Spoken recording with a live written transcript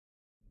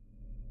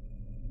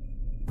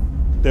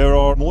There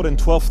are more than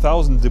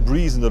 12,000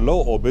 debris in the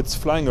low orbits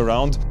flying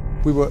around.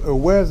 We were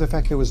aware of the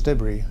fact there was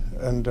debris,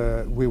 and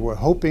we were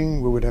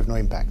hoping we would have no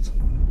impact.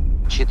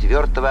 4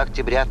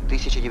 октября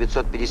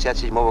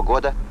 1957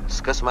 года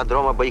с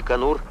космодрома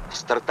Байконур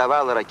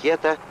стартовала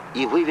ракета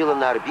и вывела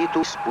на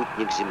орбиту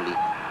спутник Земли.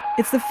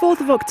 It's the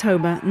 4th of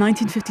October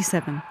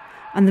 1957,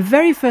 and the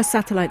very first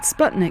satellite,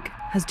 Sputnik,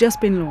 has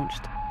just been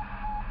launched.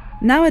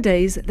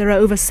 Nowadays, there are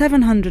over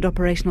 700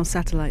 operational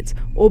satellites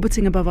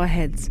orbiting above our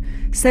heads,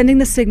 sending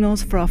the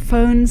signals for our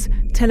phones,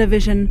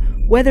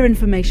 television, weather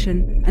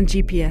information, and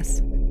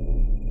GPS.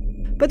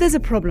 But there's a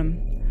problem.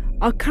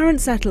 Our current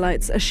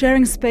satellites are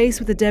sharing space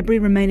with the debris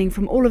remaining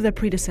from all of their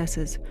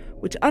predecessors,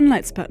 which,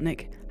 unlike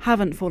Sputnik,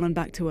 haven't fallen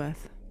back to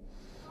Earth.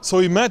 So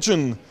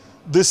imagine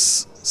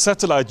this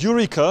satellite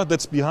Eureka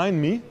that's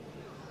behind me.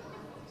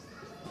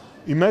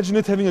 Imagine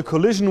it having a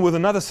collision with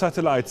another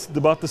satellite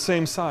about the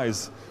same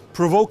size,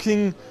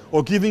 provoking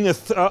or giving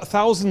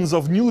thousands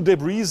of new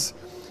debris,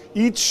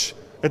 each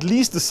at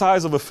least the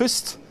size of a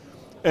fist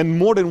and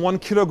more than 1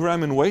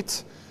 kilogram in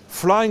weight,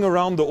 flying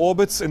around the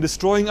orbits and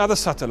destroying other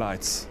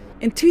satellites.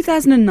 In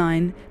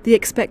 2009, the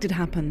expected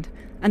happened,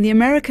 and the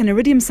American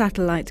Iridium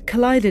satellite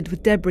collided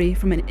with debris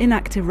from an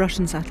inactive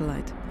Russian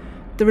satellite.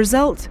 The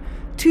result?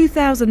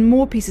 2,000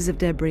 more pieces of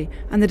debris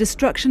and the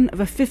destruction of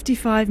a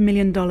 $55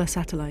 million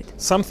satellite.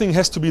 Something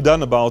has to be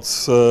done about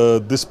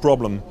this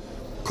problem.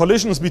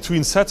 Collisions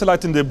between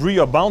satellite and debris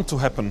are bound to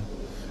happen.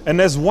 And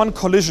as one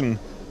collision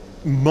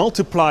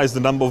multiplies the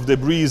number of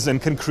debris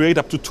and can create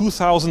up to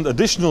 2,000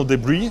 additional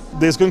debris,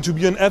 there's going to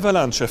be an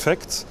avalanche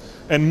effect,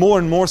 and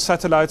more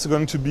satellites are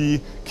going to be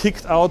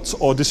kicked out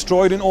or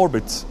destroyed in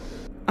orbit.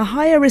 A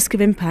higher risk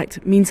of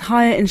impact means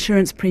higher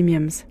insurance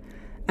premiums,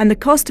 and the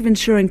cost of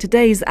insuring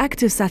today's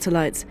active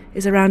satellites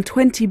is around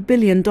 $20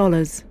 billion.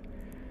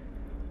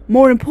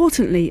 More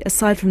importantly,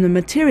 aside from the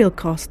material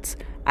costs,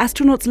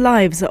 astronauts'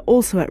 lives are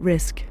also at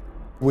risk.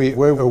 We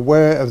were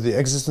aware of the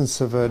existence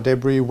of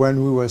debris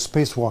when we were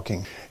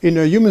spacewalking. In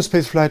a human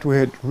spaceflight, we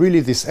had really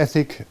this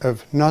ethic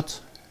of not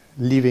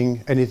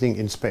leaving anything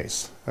in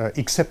space,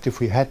 except if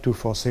we had to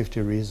for safety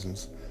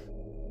reasons.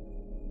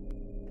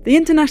 The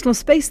International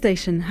Space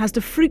Station has to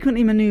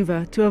frequently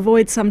maneuver to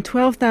avoid some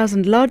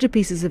 12,000 larger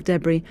pieces of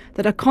debris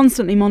that are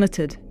constantly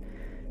monitored.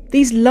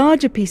 These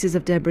larger pieces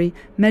of debris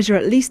measure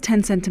at least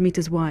 10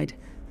 centimeters wide,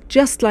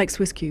 just like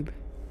SwissCube.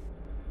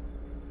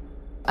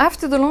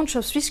 After the launch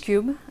of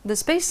SwissCube, the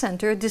Space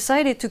Center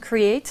decided to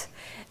create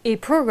a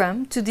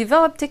program to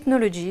develop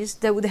technologies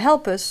that would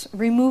help us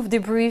remove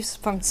debris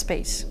from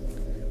space.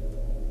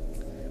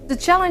 The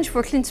challenge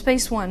for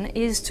CleanSpace One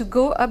is to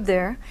go up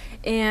there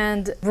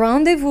and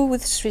rendezvous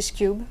with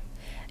SwissCube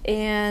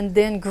and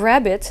then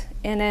grab it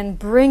and then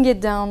bring it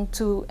down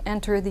to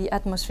enter the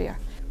atmosphere.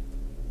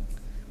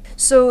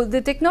 So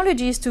the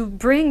technology is to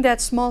bring that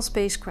small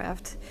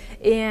spacecraft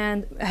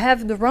and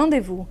have the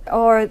rendezvous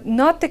are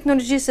not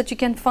technologies that you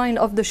can find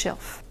off the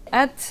shelf.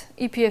 At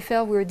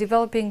EPFL, we're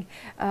developing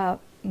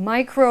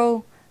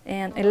micro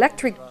and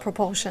electric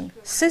propulsion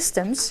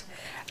systems,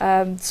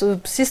 so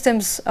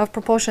systems of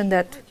propulsion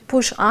that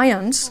push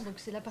ions.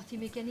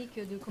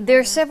 There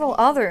are several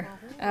other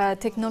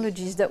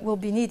technologies that will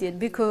be needed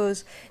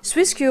because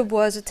SwissCube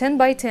was a 10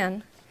 by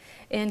 10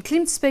 and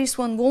CleanSpace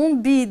One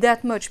won't be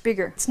that much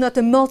bigger. It's not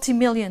a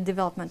multi-million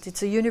development,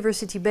 it's a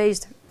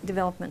university-based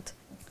development.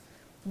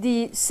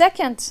 The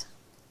second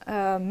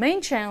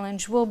main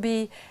challenge will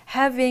be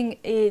having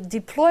a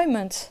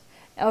deployment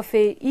of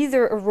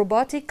either a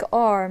robotic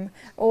arm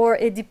or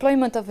a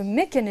deployment of a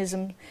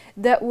mechanism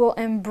that will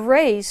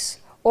embrace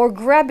or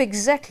grab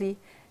exactly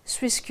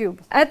SwissCube.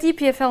 At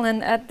EPFL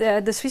and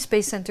at the Swiss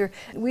Space Center,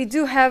 we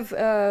do have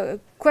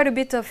quite a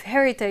bit of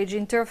heritage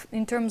in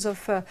terms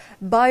of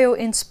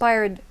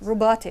bio-inspired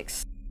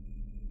robotics.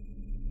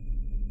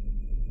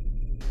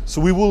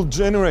 So we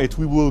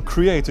will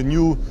create a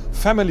new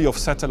family of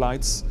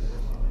satellites,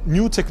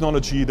 new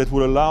technology that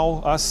will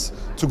allow us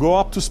to go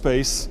up to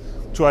space,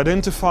 to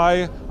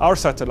identify our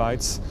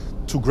satellites,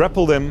 to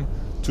grapple them,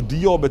 to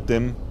deorbit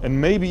them, and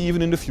maybe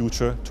even in the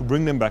future to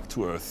bring them back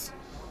to Earth.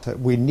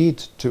 We need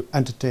to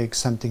undertake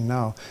something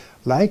now.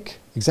 Like,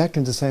 exactly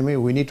in the same way,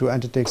 we need to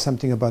undertake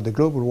something about the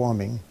global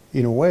warming.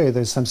 In a way,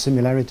 there's some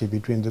similarity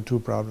between the two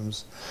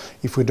problems.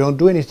 If we don't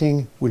do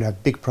anything, we'll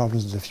have big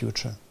problems in the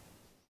future.